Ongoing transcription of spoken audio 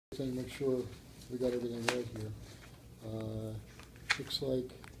everything, make sure we got everything right here. Looks like,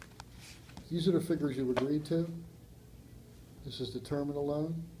 these are the figures you agreed to. This is the term of the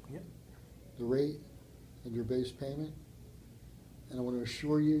loan, Yep. the rate, and your base payment. And I want to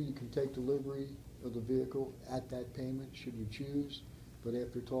assure you, you can take delivery of the vehicle at that payment, should you choose. But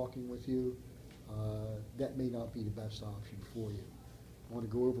after talking with you, that may not be the best option for you. I want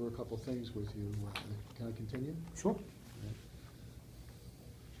to go over a couple things with you. Can I continue? Sure.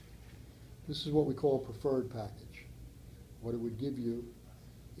 This is what we call a preferred package. What it would give you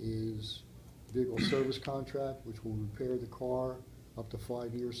is vehicle service contract, which will repair the car up to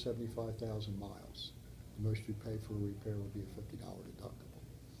 5 years, 75,000 miles. The most you pay for a repair would be a $50 deductible.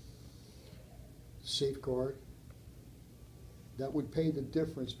 Safeguard, that would pay the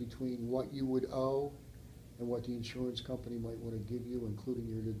difference between what you would owe and what the insurance company might want to give you, including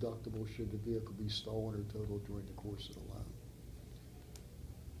your deductible should the vehicle be stolen or totaled during the course of the loan.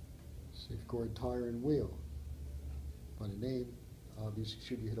 Safeguard tire and wheel. By the name, obviously,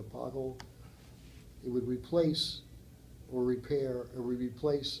 should you hit a pothole, it would replace or repair, or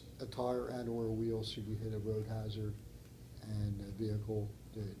replace a tire and or a wheel should you hit a road hazard and the vehicle,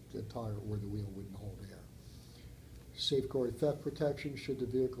 the tire or the wheel wouldn't hold air. Safeguard theft protection, should the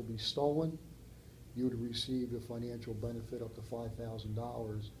vehicle be stolen, you would receive a financial benefit up to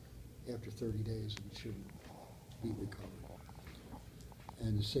 $5,000 after 30 days, and it shouldn't be recovered.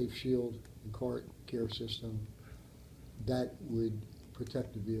 And the Safe Shield and Car Care System, that would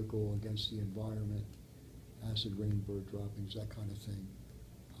protect the vehicle against the environment, acid rain, bird droppings, that kind of thing.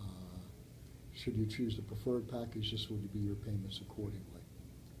 Should you choose the preferred package, this would be your payments accordingly.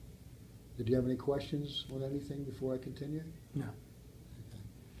 Did you have any questions on anything before I continue? No. Okay.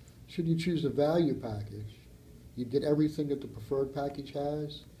 Should you choose the value package, you'd get everything that the preferred package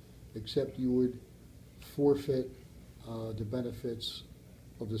has, except you would forfeit the benefits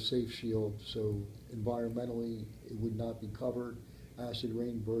of the Safe Shield. So environmentally, it would not be covered. Acid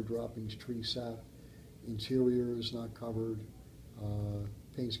rain, bird droppings, tree sap. Interior is not covered.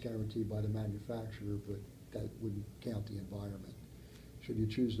 Paint's guaranteed by the manufacturer, but that wouldn't count the environment. Should you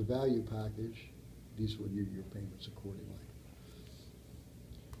choose the value package, these would be your payments accordingly.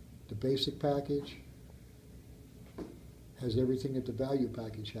 The basic package has everything that the value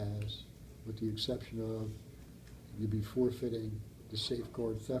package has, with the exception of you'd be forfeiting the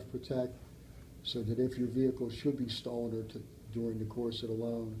Safeguard Theft Protect, so that if your vehicle should be stolen or during the course of the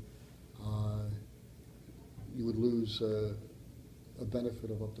loan, you would lose a benefit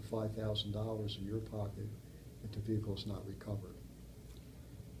of up to $5,000 in your pocket if the vehicle is not recovered.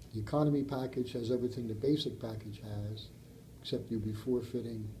 The economy package has everything the basic package has, except you'd be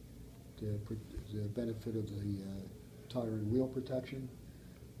forfeiting the benefit of the tire and wheel protection,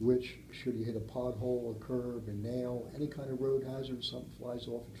 which, should you hit a pothole, a curb, a nail, any kind of road hazard, something flies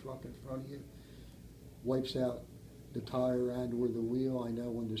off a truck in front of you, wipes out the tire and or the wheel. I know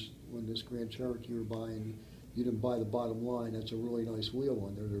when this Grand Cherokee you're buying, you didn't buy the bottom line. That's a really nice wheel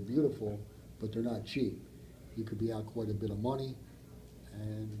on there. They're beautiful, but they're not cheap. You could be out quite a bit of money,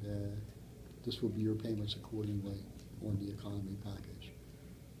 and this will be your payments accordingly on the economy package.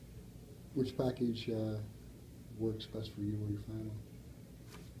 Which package works best for you or your family?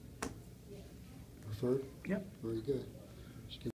 Preferred? Yep. Very good.